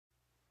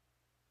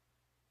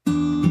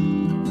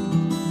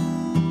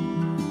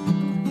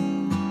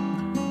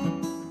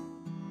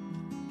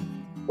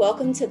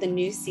Welcome to the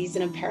new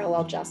season of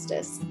Parallel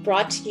Justice,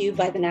 brought to you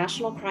by the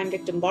National Crime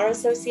Victim Bar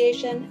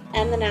Association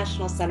and the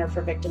National Center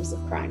for Victims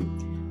of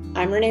Crime.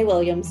 I'm Renee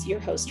Williams, your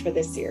host for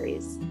this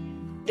series.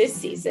 This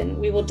season,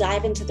 we will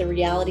dive into the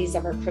realities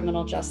of our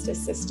criminal justice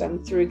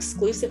system through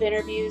exclusive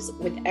interviews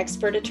with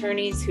expert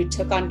attorneys who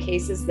took on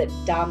cases that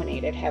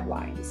dominated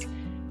headlines.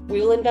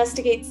 We will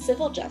investigate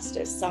civil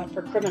justice sought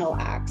for criminal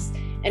acts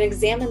and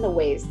examine the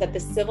ways that the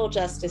civil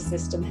justice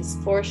system has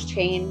forced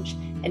change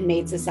and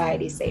made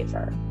society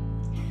safer.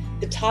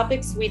 The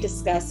topics we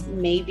discuss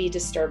may be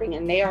disturbing,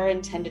 and they are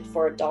intended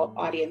for adult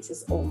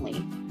audiences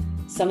only.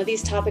 Some of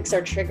these topics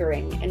are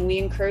triggering, and we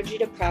encourage you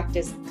to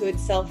practice good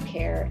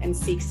self-care and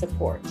seek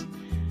support.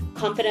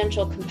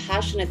 Confidential,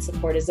 compassionate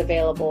support is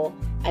available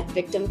at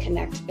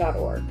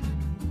victimconnect.org.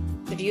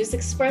 The views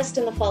expressed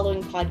in the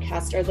following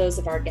podcast are those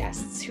of our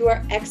guests, who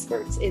are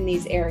experts in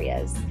these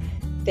areas.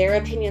 Their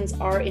opinions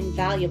are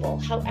invaluable.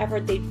 However,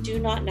 they do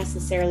not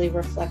necessarily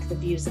reflect the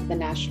views of the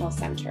National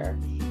Center.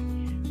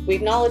 We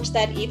acknowledge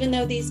that even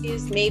though these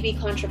views may be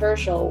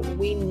controversial,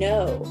 we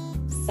know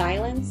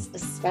silence,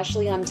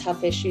 especially on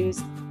tough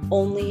issues,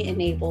 only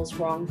enables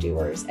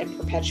wrongdoers and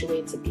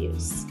perpetuates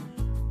abuse.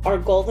 Our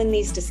goal in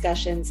these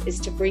discussions is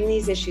to bring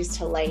these issues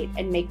to light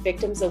and make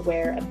victims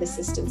aware of the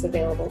systems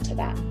available to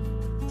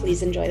them.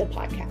 Please enjoy the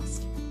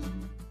podcast.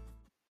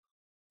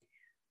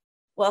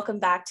 Welcome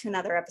back to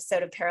another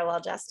episode of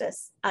Parallel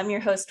Justice. I'm your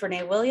host,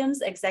 Renee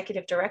Williams,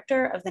 Executive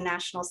Director of the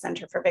National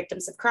Center for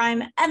Victims of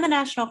Crime and the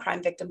National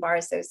Crime Victim Bar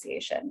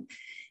Association.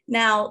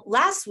 Now,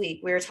 last week,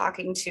 we were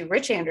talking to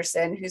Rich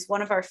Anderson, who's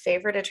one of our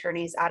favorite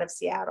attorneys out of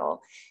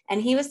Seattle,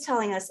 and he was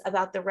telling us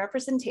about the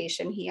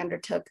representation he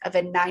undertook of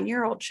a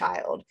 9-year-old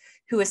child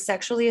who was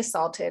sexually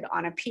assaulted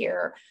on a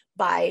pier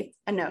by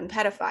a known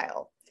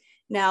pedophile.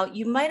 Now,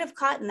 you might have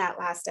caught in that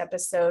last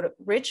episode,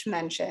 Rich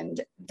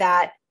mentioned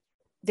that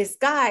this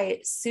guy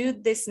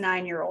sued this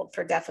 9-year-old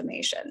for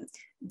defamation.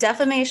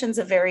 Defamation is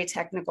a very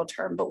technical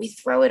term, but we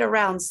throw it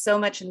around so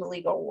much in the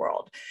legal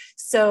world.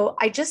 So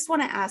I just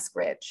want to ask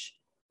Rich,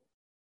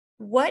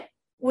 what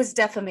was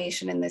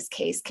defamation in this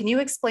case? Can you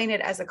explain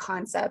it as a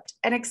concept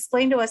and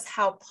explain to us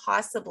how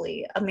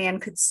possibly a man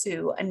could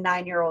sue a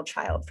 9-year-old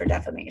child for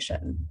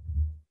defamation?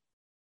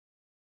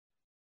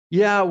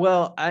 Yeah,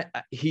 well,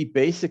 he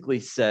basically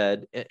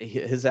said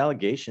his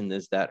allegation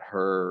is that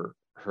her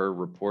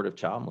report of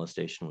child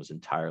molestation was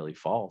entirely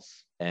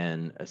false,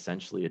 and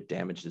essentially it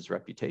damaged his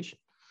reputation.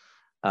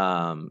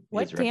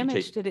 What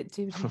damage did it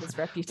do to his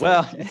reputation?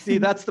 Well, see,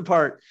 that's the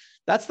part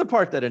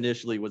that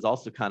initially was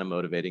also kind of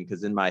motivating,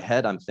 because in my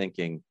head I'm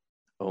thinking,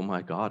 oh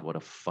my God, what a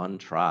fun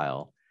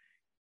trial.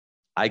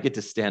 I get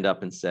to stand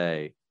up and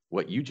say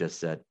what you just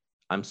said.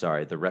 I'm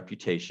sorry, the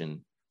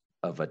reputation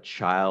of a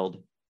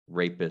child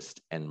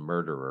rapist and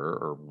murderer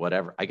or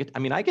whatever. I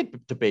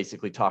get to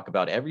basically talk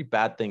about every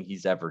bad thing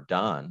he's ever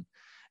done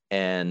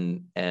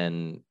and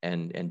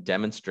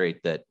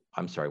demonstrate that,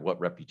 I'm sorry, what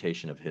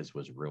reputation of his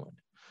was ruined.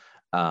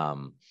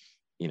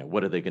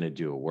 What are they going to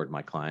do? Award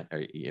my client,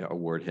 or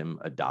award him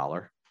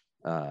 $1?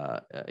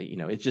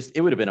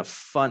 It would have been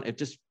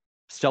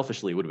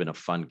selfishly, it would have been a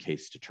fun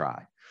case to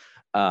try.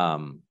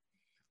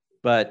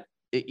 But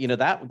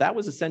that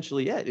was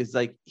essentially it. It's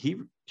like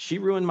she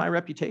ruined my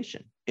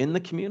reputation in the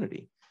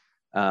community,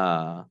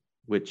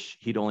 which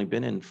he'd only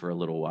been in for a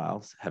little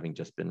while, having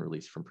just been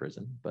released from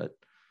prison. But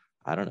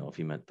I don't know if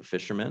he meant the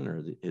fisherman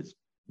or his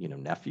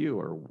nephew,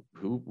 or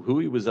who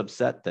he was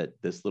upset that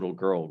this little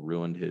girl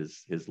ruined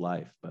his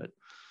life. But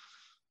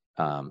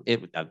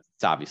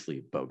it's obviously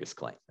a bogus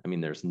claim. I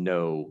mean, there's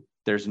no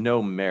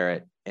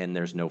merit and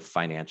there's no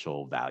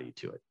financial value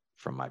to it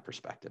from my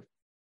perspective.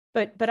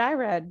 But I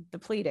read the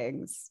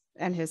pleadings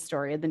and his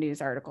story in the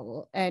news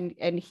article, and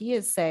he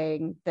is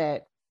saying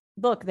that,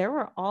 look, there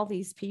were all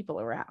these people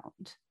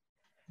around.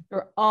 There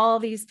were all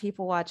these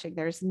people watching.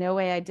 There's no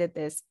way I did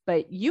this,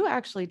 but you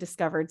actually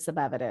discovered some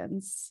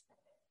evidence.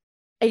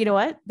 And you know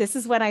what? This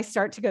is when I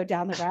start to go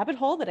down the rabbit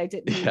hole that I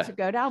didn't need to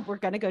go down. We're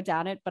going to go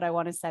down it, but I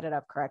want to set it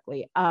up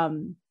correctly.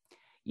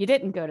 You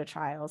didn't go to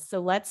trial.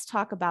 So let's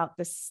talk about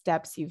the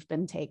steps you've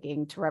been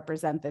taking to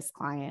represent this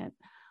client,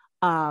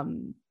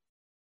 and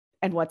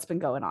what's been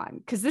going on.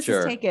 Because this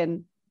has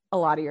taken a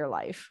lot of your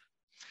life.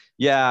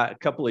 Yeah, a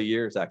couple of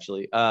years,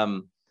 actually.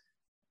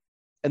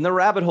 And the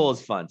rabbit hole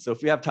is fun. So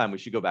if we have time, we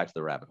should go back to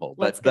the rabbit hole.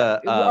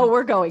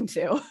 We're going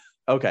to.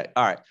 Okay.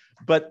 All right.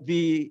 But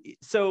the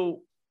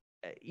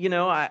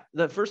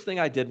first thing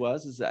I did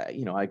was I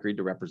agreed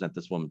to represent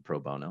this woman pro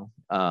bono.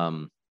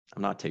 I'm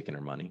not taking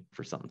her money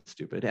for something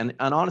stupid. And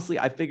honestly,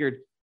 I figured,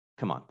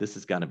 come on, this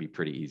is going to be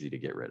pretty easy to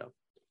get rid of.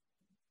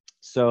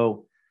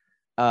 So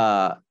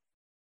long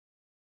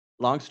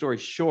story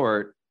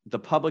short, the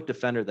public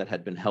defender that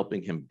had been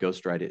helping him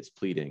ghostwrite his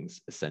pleadings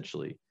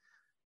essentially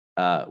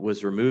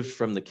was removed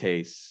from the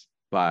case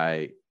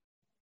by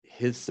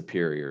his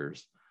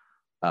superiors,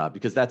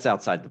 because that's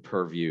outside the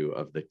purview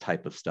of the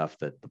type of stuff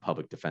that the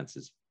public defense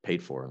is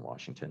paid for in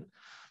Washington.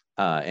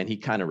 And he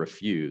kind of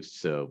refused,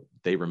 so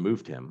they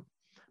removed him.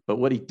 But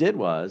what he did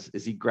was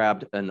he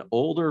grabbed an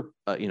older,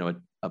 a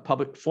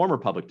former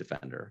public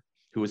defender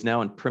who was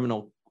now in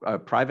criminal a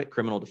private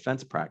criminal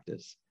defense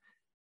practice,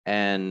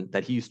 and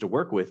that he used to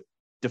work with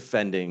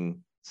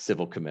defending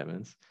civil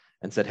commitments,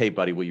 and said, hey,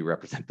 buddy, will you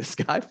represent this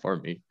guy for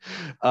me?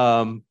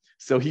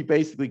 So he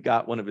basically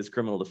got one of his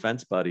criminal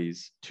defense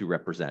buddies to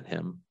represent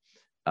him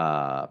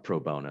pro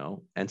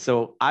bono. And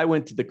so I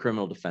went to the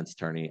criminal defense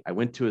attorney. I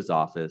went to his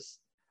office.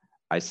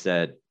 I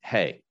said,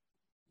 hey,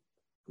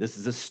 this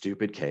is a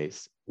stupid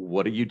case.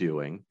 What are you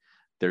doing?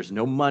 There's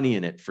no money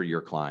in it for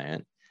your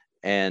client.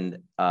 And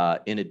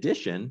in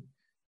addition,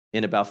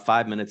 in about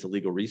 5 minutes of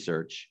legal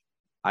research,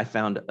 I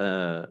found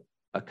a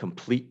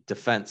complete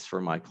defense for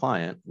my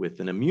client with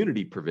an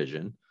immunity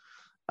provision,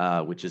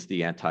 which is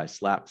the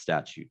anti-SLAPP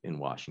statute in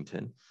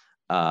Washington.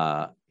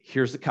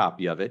 Here's a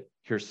copy of it.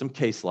 Here's some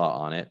case law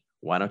on it.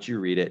 Why don't you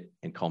read it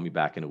and call me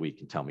back in a week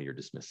and tell me you're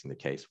dismissing the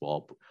case?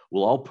 We'll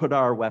all put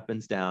our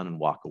weapons down and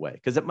walk away.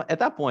 Because at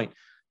that point,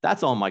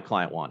 that's all my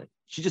client wanted.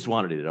 She just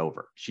wanted it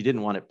over. She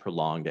didn't want it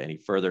prolonged any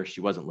further.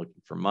 She wasn't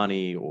looking for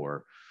money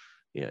or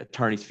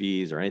attorney's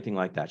fees or anything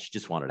like that. She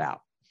just wanted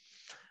out.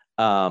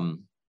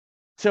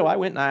 So I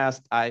went and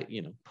I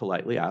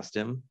politely asked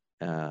him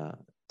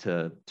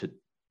to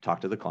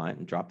talk to the client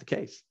and drop the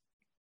case.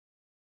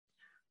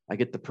 I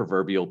get the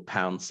proverbial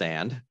pound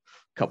sand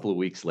a couple of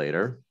weeks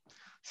later.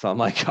 So I'm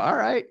like, all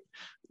right,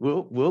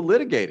 we'll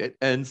litigate it.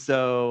 And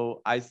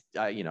so I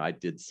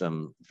did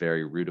some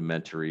very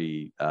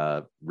rudimentary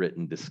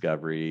written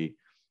discovery.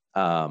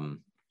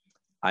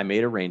 I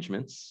made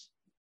arrangements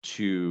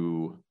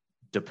to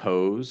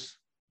depose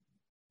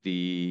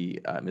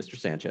Mr.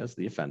 Sanchez,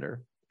 the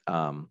offender,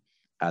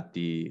 at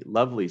the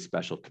lovely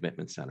Special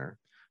Commitment Center,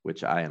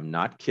 which I am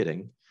not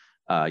kidding.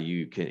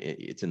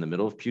 It's in the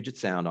middle of Puget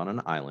Sound on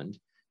an island.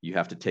 You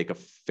have to take a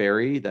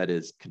ferry that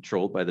is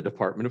controlled by the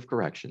Department of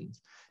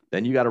Corrections.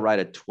 Then you got to ride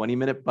a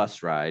 20-minute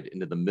bus ride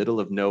into the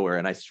middle of nowhere.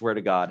 And I swear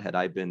to God, had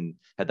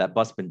that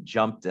bus been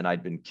jumped and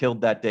I'd been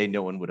killed that day,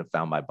 no one would have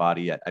found my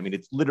body yet. I mean,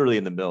 it's literally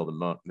in the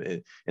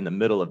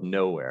middle of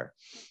nowhere.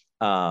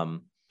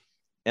 And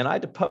I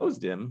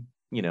deposed him,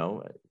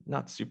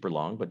 not super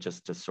long, but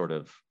just to sort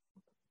of,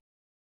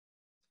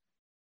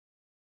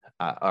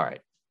 all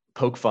right,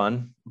 poke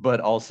fun, but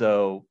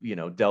also,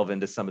 delve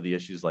into some of the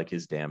issues like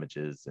his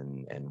damages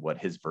and what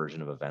his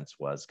version of events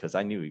was. Because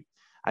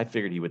I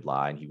figured he would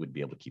lie and he would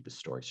be able to keep his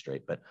story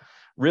straight. But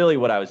really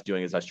what I was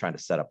doing is I was trying to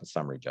set up a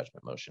summary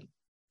judgment motion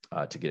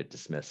to get it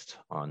dismissed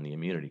on the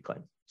immunity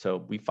claim. So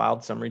we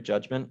filed summary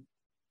judgment,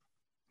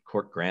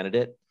 court granted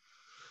it.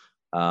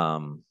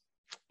 And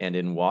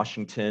in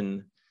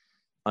Washington,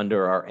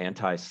 under our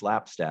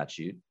anti-SLAPP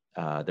statute,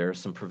 there are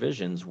some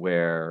provisions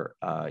where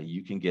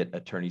you can get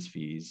attorney's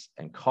fees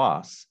and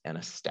costs and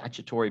a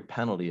statutory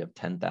penalty of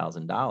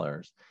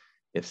 $10,000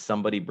 if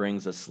somebody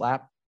brings a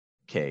SLAPP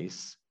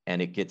case and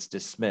it gets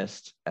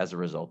dismissed as a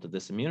result of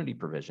this immunity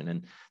provision.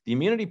 And the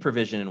immunity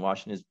provision in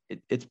Washington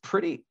it's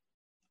pretty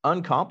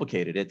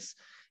uncomplicated. It's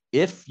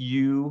if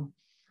you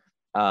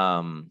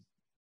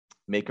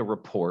make a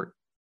report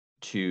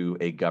to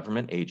a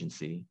government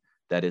agency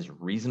that is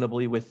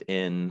reasonably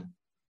within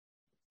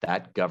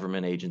that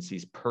government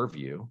agency's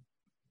purview,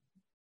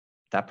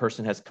 that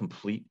person has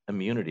complete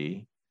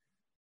immunity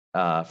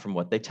from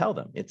what they tell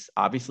them. It's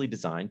obviously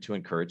designed to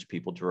encourage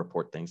people to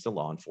report things to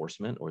law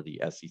enforcement or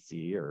the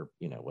SEC or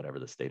whatever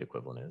the state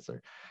equivalent is,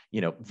 or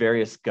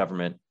various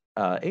government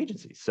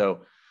agencies.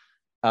 So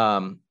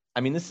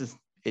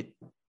it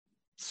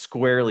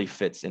squarely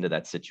fits into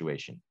that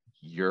situation.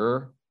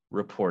 You're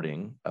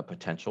reporting a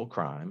potential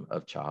crime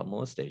of child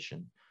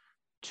molestation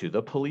to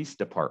the police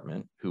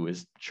department, who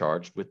is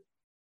charged with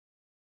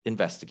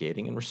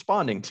investigating and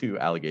responding to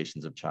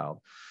allegations of child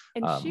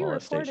and she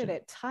molestation. Reported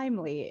it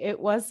timely. It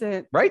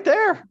wasn't right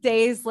there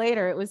days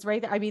later. It was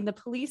right there. I mean, the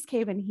police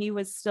came and he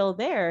was still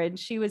there and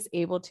she was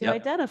able to Yep.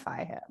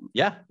 identify him.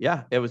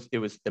 Yeah. It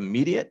was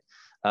immediate.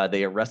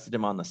 They arrested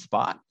him on the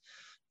spot.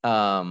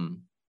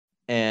 And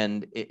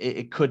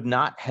it could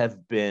not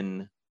have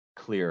been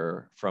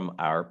clearer from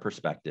our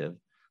perspective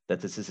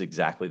that this is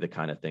exactly the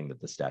kind of thing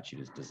that the statute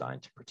is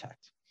designed to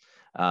protect.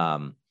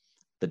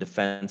 The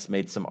defense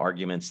made some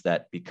arguments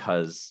that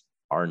because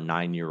our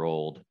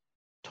 9-year-old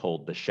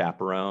told the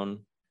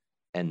chaperone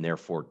and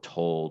therefore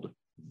told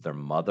their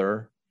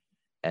mother,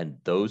 and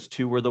those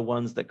two were the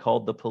ones that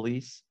called the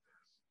police,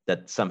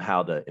 that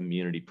somehow the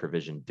immunity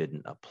provision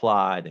didn't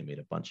apply. They made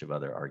a bunch of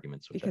other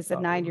arguments. Because the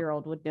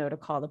 9-year-old would know to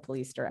call the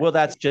police directly. Well,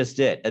 that's just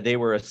it. They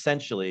were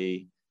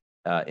essentially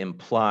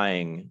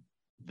implying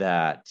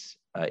that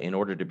in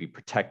order to be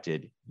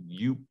protected,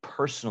 you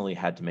personally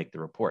had to make the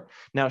report.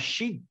 Now,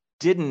 she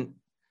did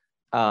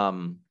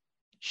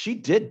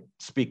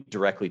speak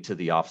directly to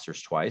the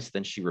officers twice.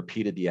 Then she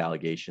repeated the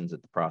allegations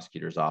at the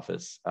prosecutor's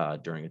office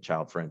during a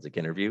child forensic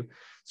interview.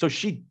 So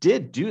she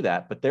did do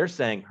that, but they're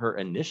saying her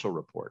initial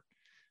report,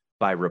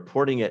 by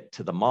reporting it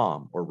to the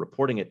mom or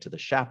reporting it to the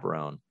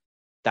chaperone,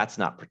 that's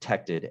not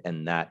protected.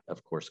 And that,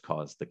 of course,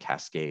 caused the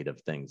cascade of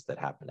things that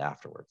happened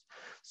afterwards.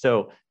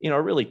 So,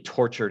 a really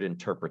tortured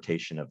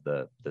interpretation of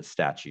the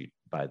statute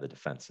by the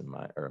defense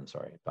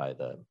by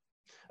the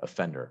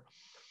offender.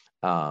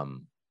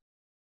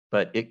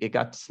 but it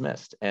got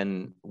dismissed.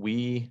 And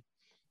we,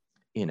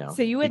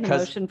 so you win the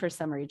motion for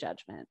summary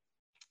judgment.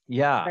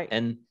 Yeah. Right.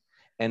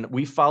 And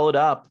we followed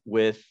up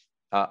with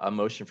a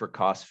motion for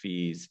cost,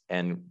 fees,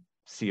 and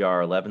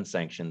CR 11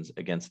 sanctions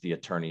against the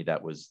attorney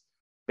that was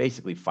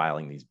basically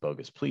filing these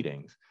bogus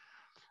pleadings.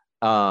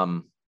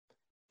 And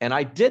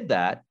I did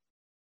that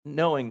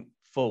knowing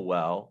full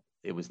well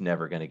it was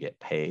never going to get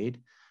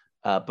paid.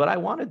 But I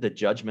wanted the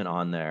judgment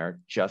on there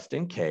just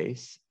in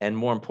case. And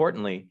more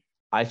importantly,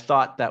 I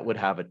thought that would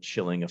have a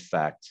chilling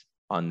effect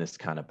on this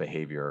kind of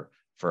behavior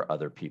for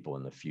other people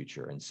in the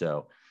future. And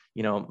so,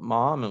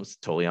 Mom was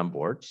totally on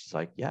board. She's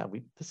like, yeah,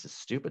 this is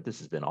stupid. This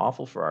has been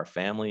awful for our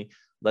family.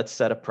 Let's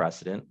set a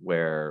precedent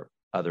where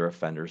other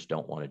offenders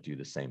don't want to do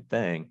the same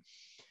thing.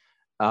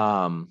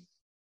 And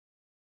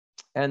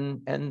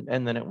then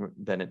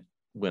it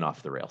went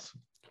off the rails.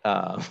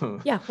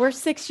 Yeah, we're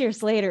 6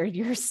 years later and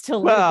you're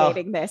still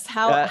litigating this.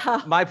 How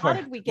my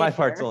did we get my here?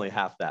 part's only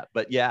half that,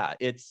 but yeah,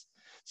 it's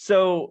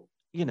so,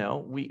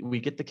 we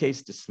get the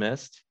case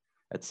dismissed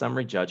at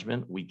summary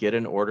judgment. We get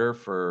an order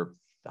for,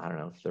 I don't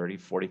know,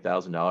 $30,000,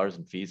 $40,000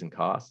 in fees and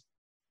costs.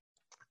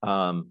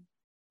 The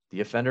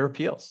offender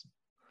appeals.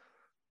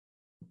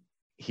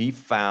 He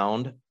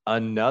found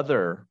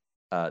another,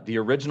 the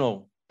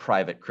original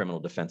private criminal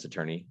defense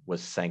attorney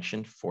was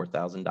sanctioned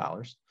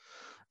 $4,000.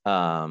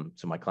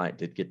 So my client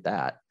did get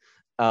that.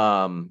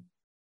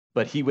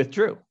 But he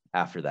withdrew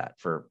after that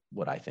for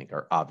what I think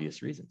are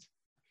obvious reasons.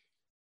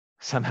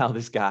 Somehow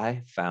this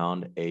guy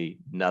found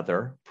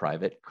another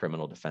private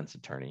criminal defense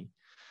attorney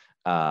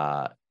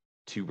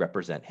to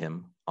represent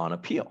him on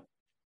appeal.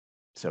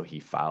 So he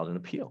filed an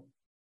appeal.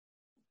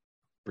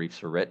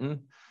 Briefs were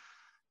written.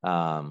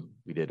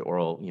 We did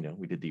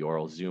the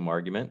oral Zoom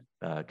argument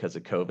because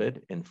of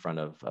COVID in front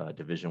of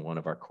Division I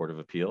of our Court of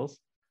Appeals.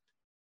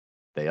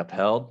 They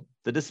upheld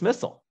the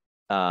dismissal,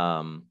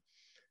 saying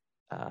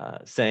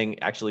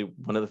actually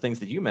one of the things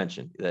that you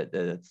mentioned, that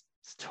it's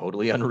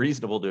totally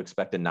unreasonable to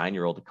expect a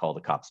 9-year-old to call the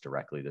cops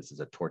directly. This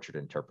is a tortured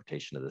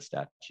interpretation of the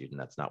statute, and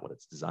that's not what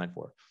it's designed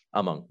for,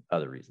 among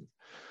other reasons.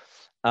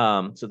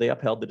 So they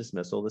upheld the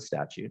dismissal of the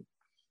statute.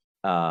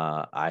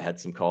 I had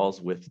some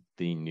calls with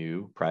the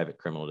new private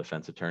criminal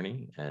defense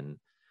attorney, and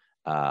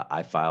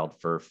I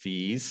filed for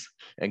fees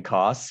and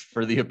costs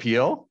for the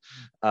appeal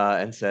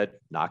and said,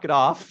 knock it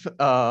off.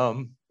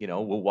 We'll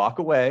walk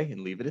away and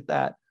leave it at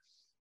that.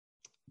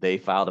 They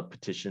filed a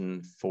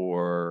petition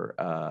for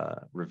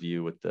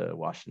review with the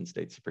Washington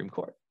State Supreme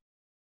Court.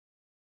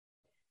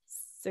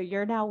 So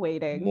you're now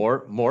waiting.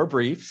 More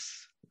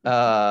briefs,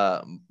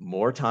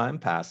 more time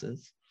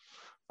passes.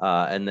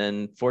 And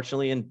then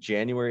fortunately in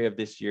January of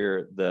this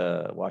year,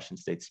 the Washington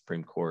State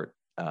Supreme Court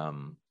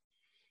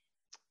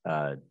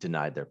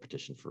denied their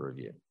petition for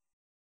review.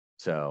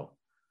 So,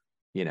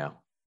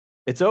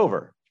 it's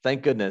over.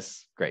 Thank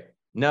goodness. Great.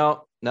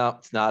 No,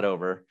 it's not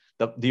over.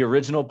 The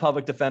original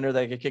public defender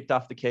that kicked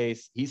off the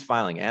case, he's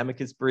filing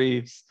amicus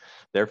briefs.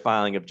 They're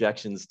filing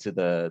objections to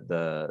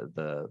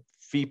the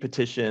fee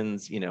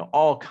petitions,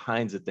 all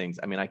kinds of things.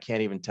 I mean, I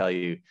can't even tell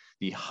you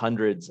the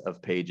hundreds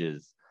of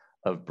pages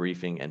of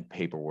briefing and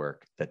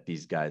paperwork that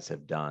these guys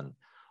have done,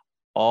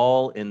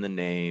 all in the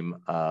name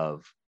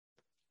of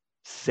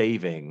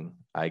saving,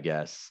 I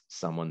guess,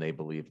 someone they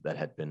believe that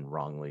had been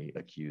wrongly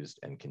accused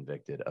and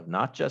convicted of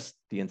not just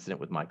the incident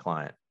with my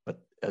client,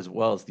 but as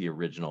well as the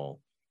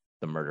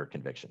murder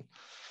conviction.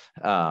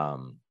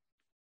 And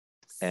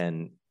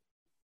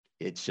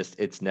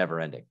it's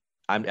never ending.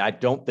 I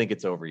don't think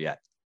it's over yet.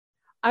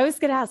 I was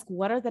going to ask,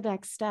 what are the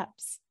next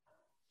steps?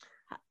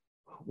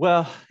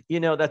 Well,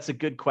 that's a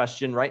good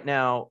question. Right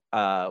now,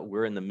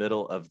 we're in the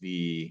middle of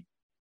the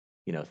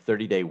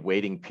 30-day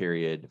waiting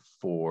period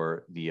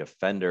for the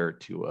offender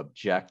to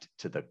object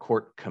to the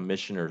court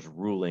commissioner's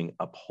ruling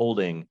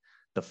upholding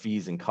the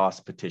fees and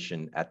costs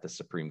petition at the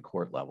Supreme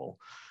Court level.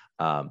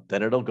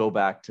 Then it'll go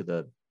back to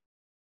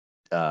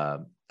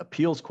the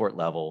appeals court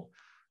level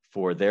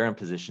for their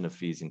imposition of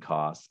fees and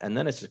costs. And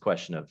then it's a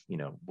question of,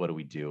 what do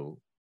we do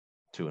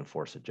to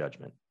enforce a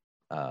judgment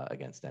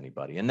against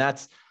anybody? And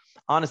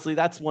honestly,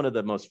 that's one of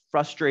the most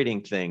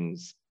frustrating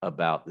things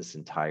about this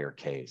entire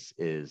case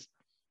is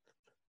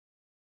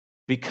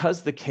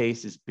because the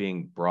case is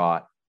being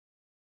brought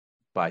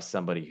by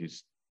somebody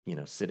who's,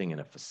 sitting in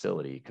a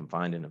facility,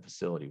 confined in a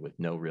facility with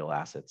no real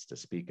assets to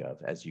speak of.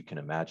 As you can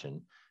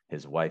imagine,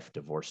 his wife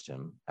divorced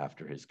him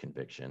after his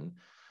conviction.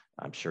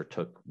 I'm sure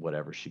took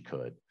whatever she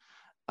could.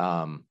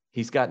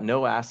 He's got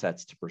no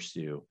assets to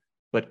pursue,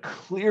 but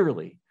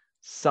clearly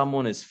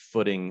someone is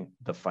footing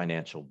the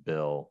financial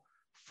bill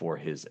for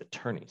his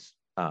attorneys.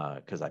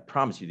 Because I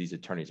promise you, these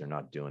attorneys are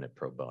not doing it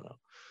pro bono.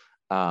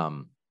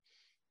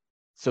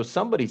 So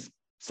somebody's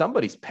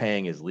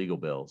paying his legal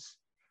bills,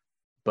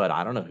 but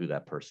I don't know who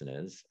that person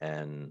is.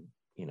 And,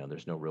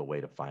 there's no real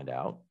way to find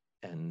out.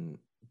 And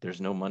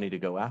there's no money to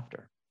go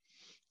after.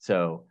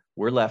 So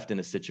we're left in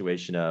a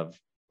situation of,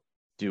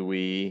 do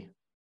we,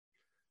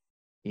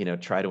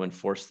 try to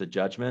enforce the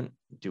judgment?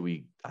 Do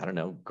we,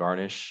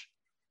 garnish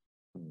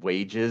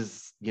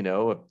wages,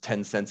 of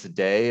 10 cents a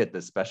day at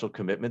the special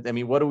commitment. I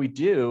mean, what do we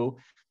do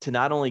to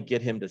not only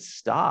get him to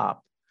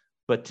stop,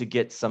 but to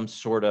get some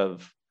sort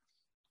of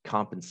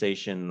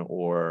compensation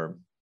or,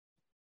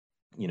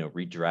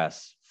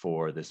 redress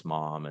for this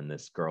mom and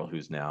this girl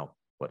who's now,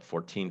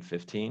 14,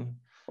 15?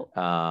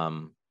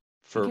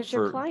 Because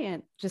your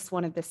client just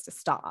wanted this to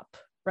stop,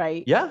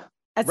 right? Yeah.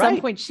 At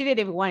some point, she didn't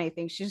even want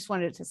anything. She just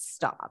wanted it to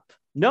stop.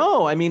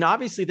 No, I mean,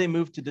 obviously they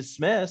moved to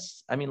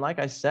dismiss. I mean, like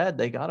I said,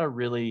 they got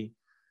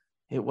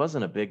it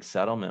wasn't a big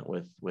settlement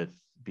with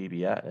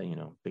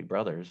BBS, big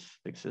brothers,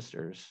 big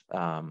sisters.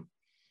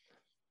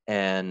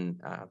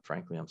 And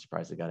frankly, I'm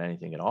surprised they got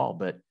anything at all.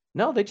 But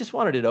no, they just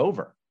wanted it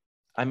over.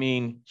 I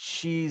mean,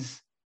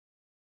 she's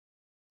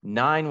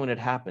 9 when it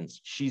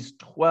happens. She's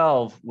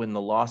 12 when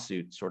the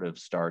lawsuit sort of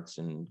starts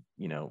and,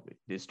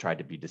 is tried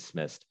to be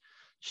dismissed.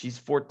 She's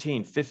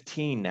 14,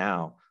 15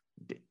 now.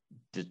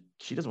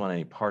 She doesn't want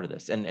any part of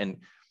this. And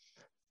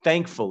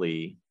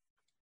thankfully,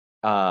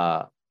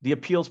 the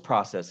appeals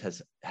process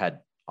has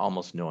had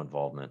almost no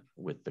involvement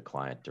with the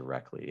client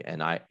directly.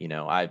 And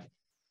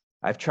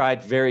I've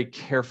tried very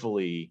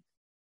carefully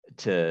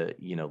to,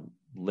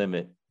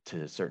 limit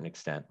to a certain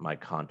extent my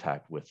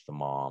contact with the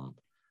mom,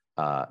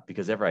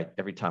 because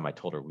every time I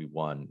told her we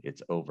won,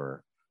 it's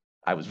over,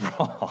 I was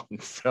wrong.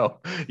 So,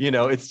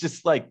 it's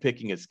just like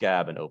picking a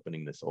scab and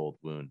opening this old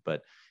wound,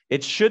 but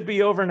it should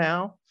be over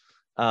now.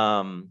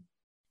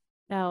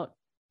 Now,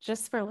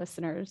 just for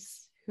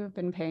listeners who have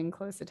been paying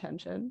close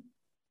attention,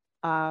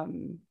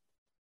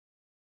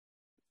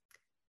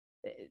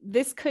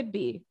 this could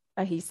be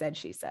a he said,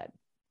 she said.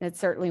 It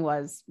certainly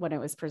was when it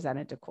was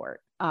presented to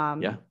court.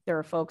 There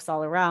were folks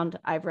all around.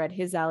 I've read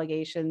his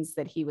allegations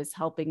that he was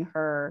helping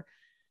her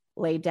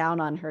lay down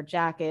on her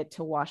jacket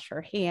to wash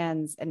her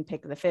hands and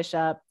pick the fish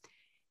up.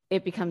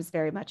 It becomes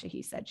very much a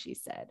he said, she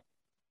said,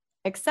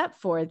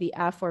 except for the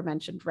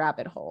aforementioned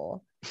rabbit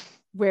hole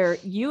where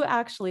you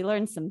actually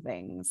learn some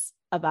things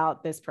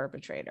about this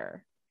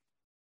perpetrator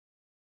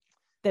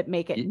that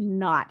make it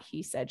not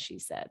he said, she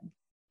said.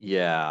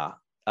 Yeah.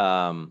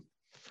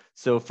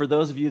 So for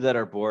those of you that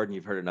are bored and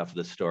you've heard enough of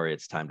the story,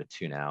 it's time to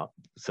tune out.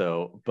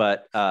 So,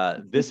 but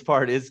this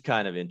part is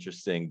kind of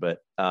interesting, but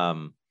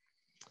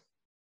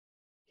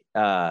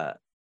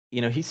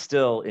he's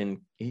still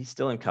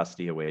in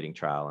custody awaiting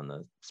trial in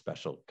the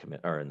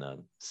in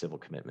the civil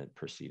commitment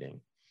proceeding.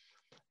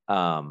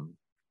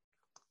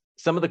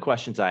 Some of the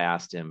questions I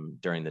asked him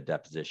during the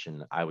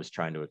deposition, I was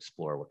trying to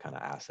explore what kind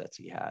of assets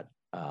he had.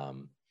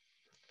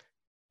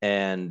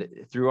 And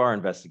through our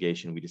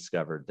investigation, we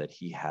discovered that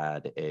he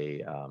had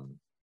a,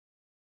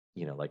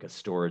 like a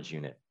storage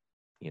unit,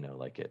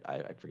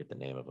 I forget the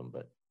name of them,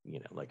 but,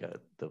 like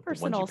the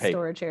personal ones you pay,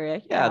 storage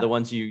area. Yeah, the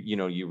ones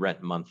you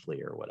rent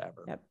monthly or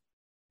whatever. Yep.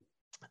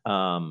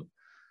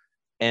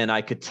 And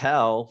I could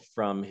tell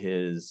from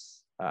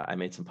his, I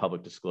made some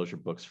public disclosure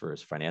books for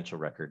his financial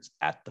records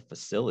at the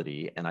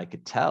facility, and I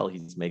could tell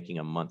he's making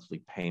a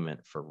monthly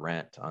payment for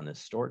rent on this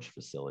storage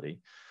facility.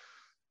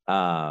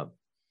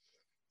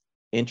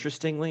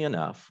 Interestingly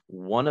enough,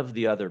 one of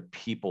the other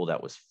people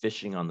that was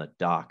fishing on the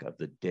dock of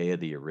the day of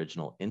the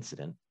original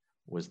incident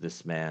was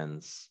this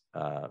man's,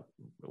 I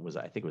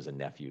think it was a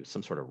nephew,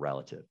 some sort of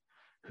relative,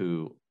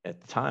 who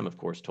at the time, of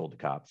course, told the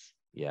cops,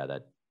 yeah,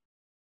 that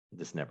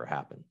this never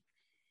happened.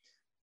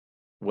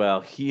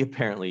 Well, he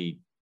apparently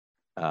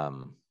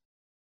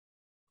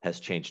has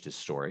changed his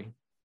story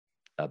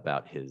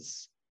about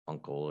his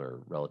uncle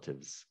or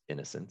relative's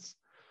innocence.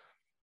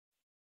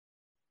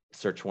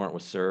 Search warrant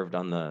was served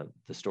on the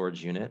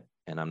storage unit,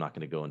 and I'm not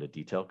going to go into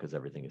detail because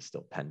everything is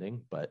still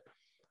pending, but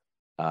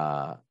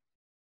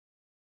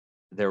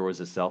there was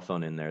a cell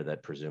phone in there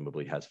that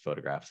presumably has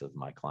photographs of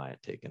my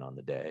client taken on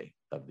the day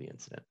of the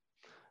incident.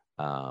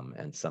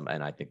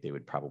 And I think they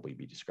would probably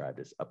be described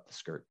as up the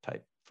skirt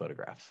type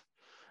photographs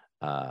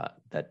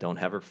that don't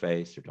have her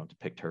face or don't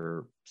depict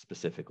her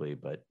specifically,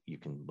 but you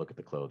can look at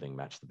the clothing,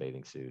 match the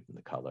bathing suit and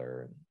the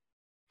color.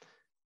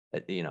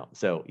 And,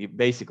 so you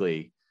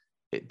basically,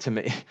 to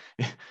me,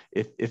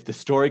 if the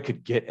story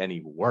could get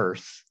any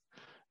worse,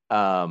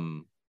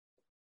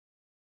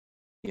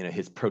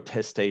 his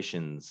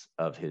protestations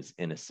of his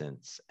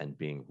innocence and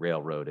being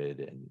railroaded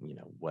and,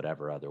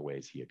 whatever other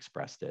ways he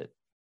expressed it,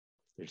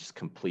 they're just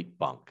complete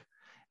bunk.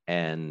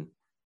 And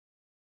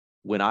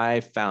when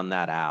I found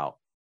that out,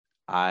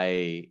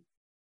 I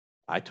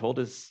told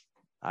his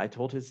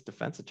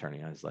defense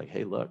attorney, I was like,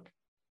 hey, look,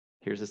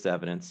 here's this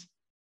evidence.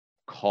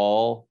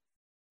 Call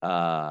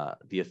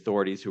the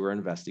authorities who are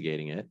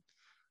investigating it,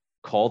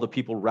 call the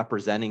people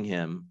representing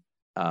him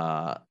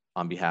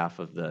on behalf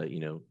of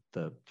the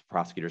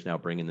prosecutors now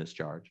bringing this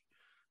charge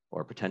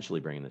or potentially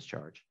bringing this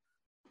charge,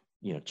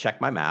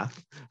 check my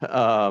math,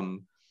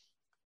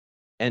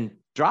 and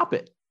drop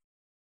it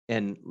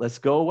and let's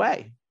go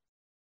away.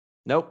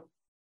 Nope.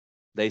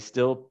 They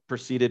still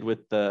proceeded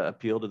with the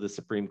appeal to the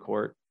Supreme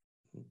Court,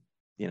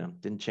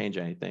 didn't change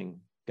anything.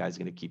 Guy's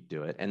going to keep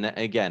doing it. And then,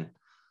 again,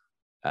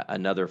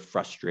 another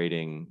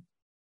frustrating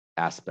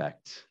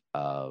aspect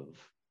of,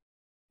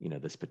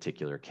 this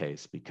particular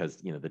case, because,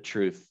 the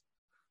truth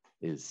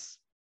is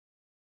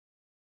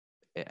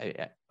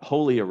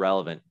wholly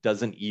irrelevant,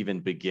 doesn't even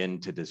begin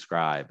to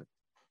describe.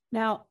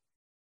 Now,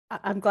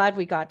 I'm glad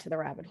we got to the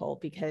rabbit hole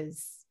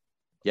because.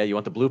 Yeah, you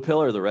want the blue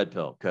pill or the red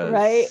pill?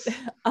 Right.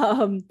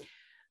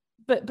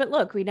 But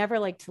look, we never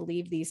like to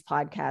leave these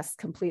podcasts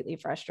completely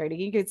frustrating.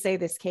 You could say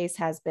this case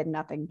has been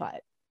nothing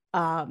but,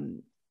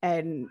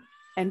 and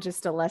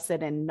just a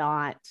lesson in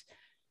not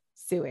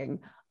suing.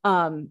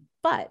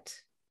 But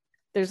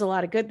there's a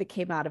lot of good that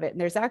came out of it.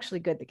 And there's actually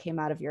good that came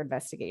out of your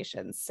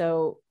investigation.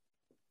 So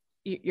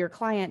your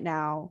client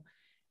now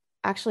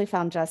actually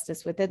found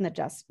justice within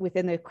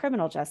the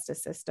criminal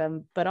justice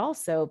system, but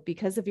also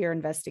because of your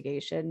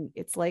investigation,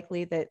 it's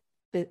likely that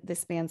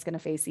this man's going to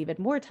face even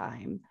more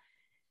time,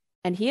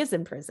 and he is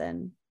in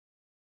prison.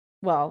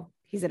 Well,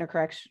 he's in a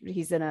correction.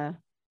 He's in a.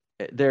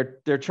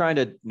 They're trying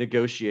to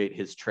negotiate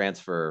his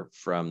transfer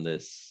from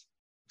this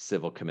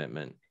civil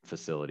commitment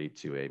facility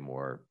to a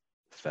more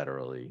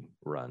federally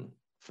run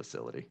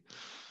facility.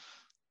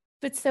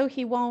 But so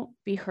he won't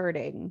be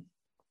hurting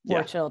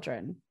more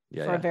children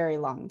for a very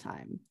long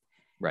time.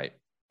 Right.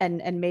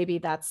 And maybe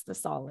that's the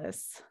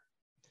solace.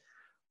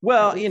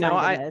 Well,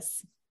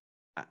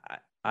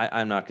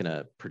 I'm not going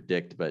to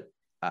predict, but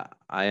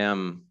I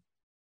am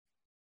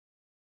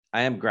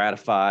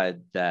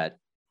gratified that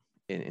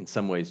in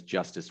some ways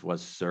justice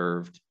was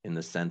served, in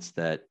the sense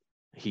that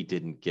he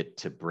didn't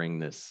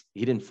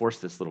force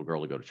this little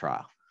girl to go to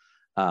trial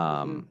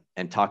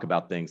and talk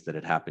about things that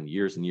had happened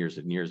years and years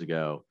and years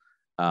ago.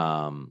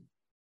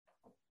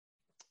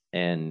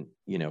 And,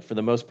 for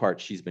the most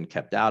part, she's been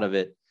kept out of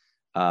it.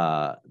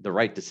 The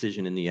right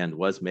decision in the end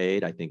was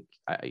made. I think,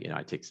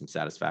 I take some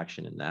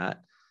satisfaction in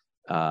that.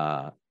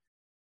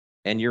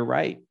 And you're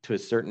right, to a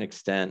certain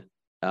extent,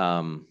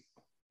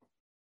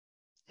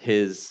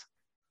 his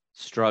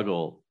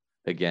struggle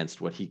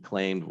against what he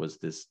claimed was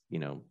this,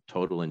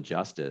 total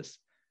injustice,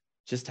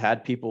 just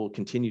had people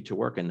continue to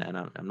work. And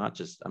I'm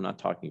not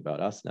talking about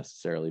us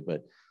necessarily,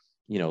 but,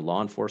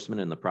 law enforcement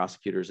and the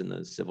prosecutors in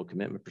the civil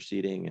commitment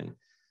proceeding, and,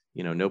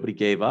 nobody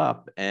gave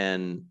up.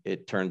 And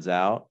it turns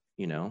out,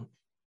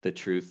 the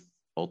truth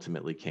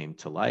ultimately came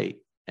to light.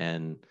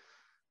 And,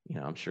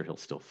 I'm sure he'll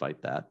still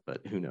fight that,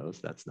 but who knows?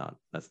 That's not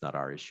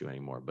our issue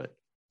anymore. But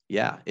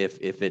yeah,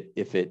 if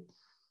it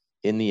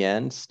in the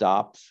end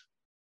stopped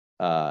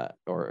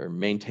or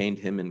maintained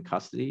him in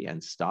custody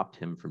and stopped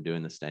him from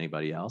doing this to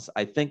anybody else,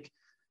 I think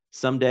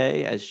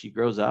someday, as she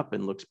grows up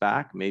and looks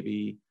back,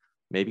 maybe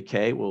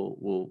Kay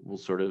will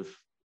sort of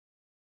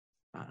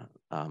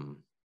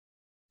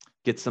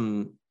get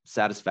some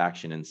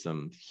satisfaction and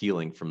some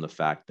healing from the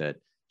fact that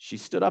she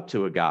stood up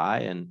to a guy,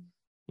 and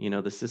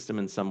the system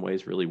in some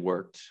ways really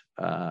worked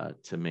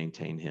to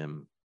maintain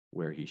him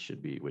where he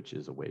should be, which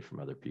is away from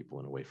other people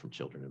and away from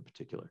children in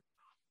particular.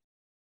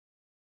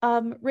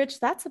 Rich,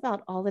 that's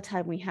about all the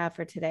time we have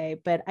for today,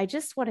 but I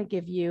just want to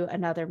give you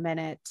another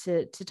minute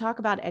to talk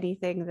about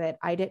anything that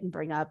I didn't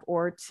bring up,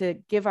 or to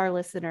give our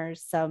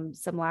listeners some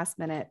last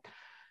minute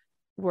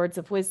words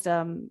of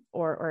wisdom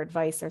or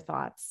advice or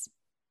thoughts.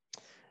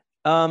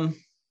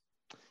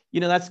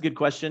 That's a good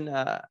question.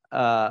 And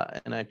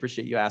I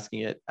appreciate you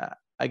asking it.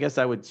 I guess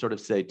I would sort of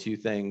say two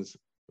things,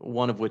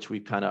 one of which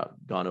we've kind of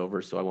gone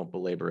over, so I won't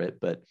belabor it.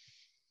 But,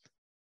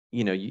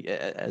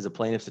 as a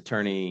plaintiff's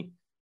attorney,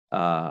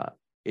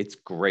 it's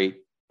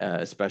great,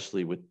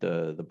 especially with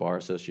the Bar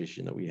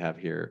Association that we have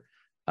here,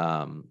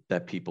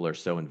 that people are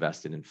so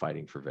invested in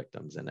fighting for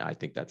victims. And I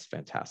think that's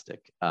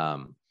fantastic.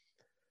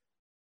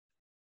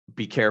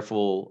 Be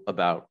careful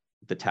about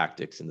the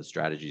tactics and the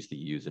strategies that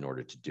you use in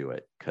order to do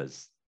it,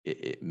 because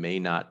it may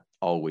not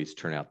always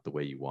turn out the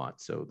way you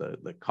want. So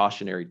the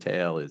cautionary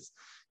tale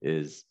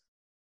is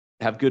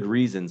have good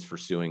reasons for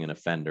suing an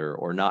offender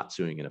or not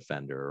suing an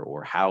offender,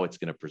 or how it's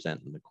going to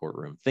present in the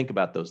courtroom. Think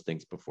about those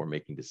things before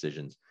making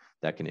decisions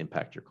that can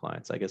impact your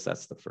clients. I guess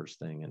that's the first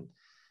thing.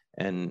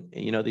 And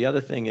the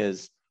other thing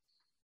is,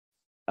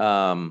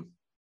 I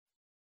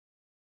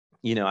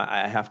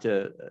have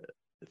to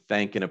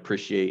thank and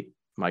appreciate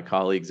my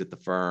colleagues at the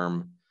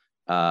firm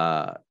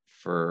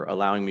for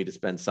allowing me to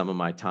spend some of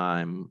my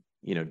time,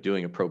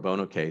 doing a pro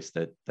bono case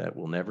that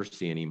will never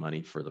see any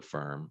money for the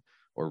firm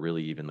or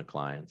really even the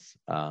clients.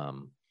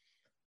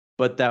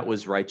 But that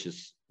was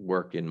righteous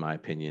work, in my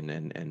opinion,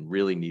 and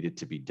really needed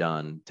to be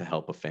done to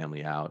help a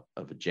family out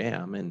of a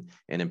jam, and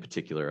in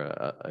particular,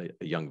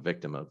 a young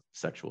victim of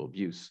sexual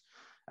abuse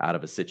out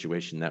of a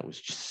situation that was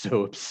just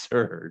so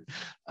absurd.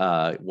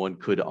 One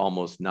could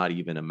almost not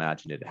even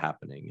imagine it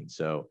happening. And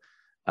so,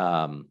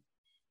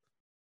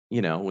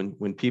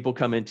 when people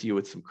come into you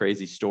with some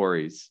crazy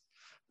stories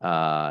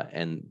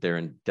and they're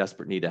in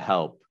desperate need of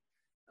help,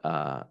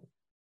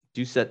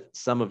 do set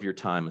some of your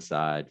time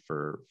aside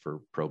for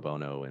pro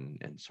bono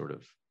and sort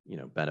of,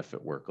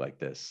 benefit work like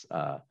this.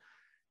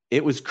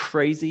 It was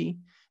crazy.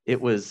 It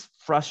was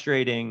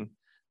frustrating,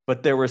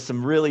 but there were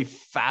some really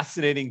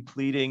fascinating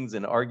pleadings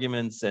and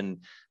arguments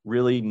and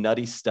really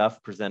nutty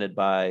stuff presented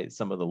by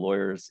some of the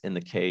lawyers in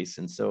the case.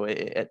 And so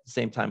at the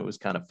same time, it was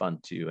kind of fun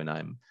too. And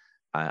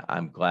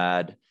I'm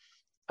glad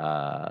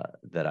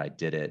that I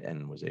did it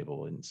and was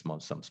able in some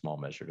small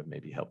measure to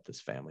maybe help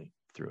this family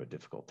through a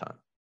difficult time.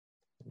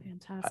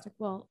 Fantastic.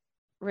 Well,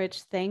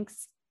 Rich,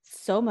 thanks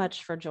so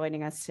much for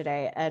joining us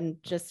today and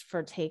just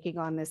for taking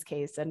on this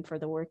case and for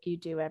the work you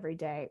do every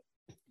day.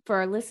 For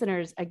our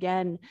listeners,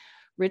 again,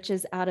 Rich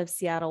is out of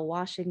Seattle,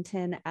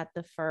 Washington at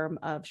the firm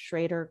of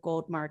Schrader,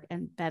 Goldmark,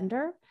 and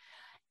Bender.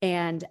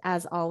 And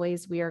as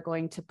always, we are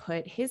going to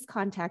put his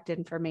contact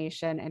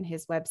information and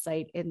his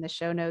website in the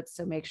show notes,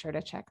 so make sure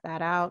to check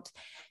that out.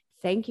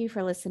 Thank you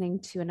for listening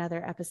to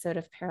another episode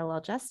of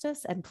Parallel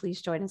Justice, and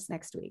please join us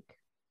next week.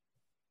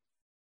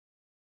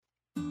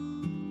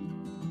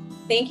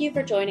 Thank you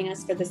for joining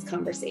us for this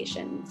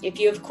conversation. If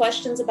you have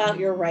questions about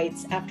your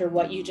rights after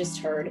what you just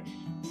heard,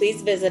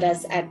 please visit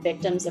us at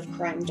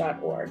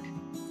victimsofcrime.org.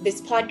 This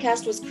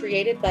podcast was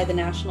created by the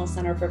National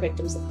Center for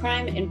Victims of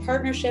Crime in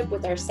partnership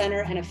with our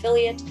center and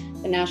affiliate,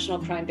 the National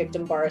Crime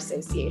Victim Bar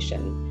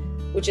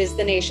Association, which is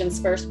the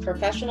nation's first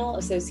professional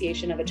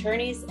association of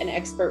attorneys and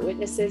expert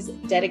witnesses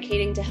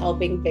dedicating to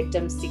helping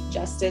victims seek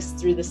justice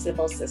through the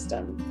civil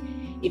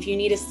system. If you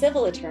need a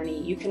civil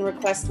attorney, you can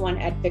request one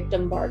at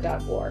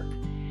victimbar.org.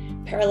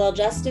 Parallel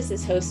Justice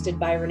is hosted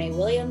by Renee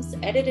Williams,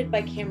 edited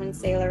by Cameron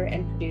Saylor,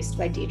 and produced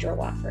by Deidre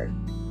Wofford.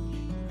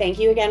 Thank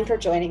you again for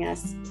joining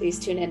us. Please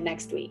tune in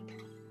next week.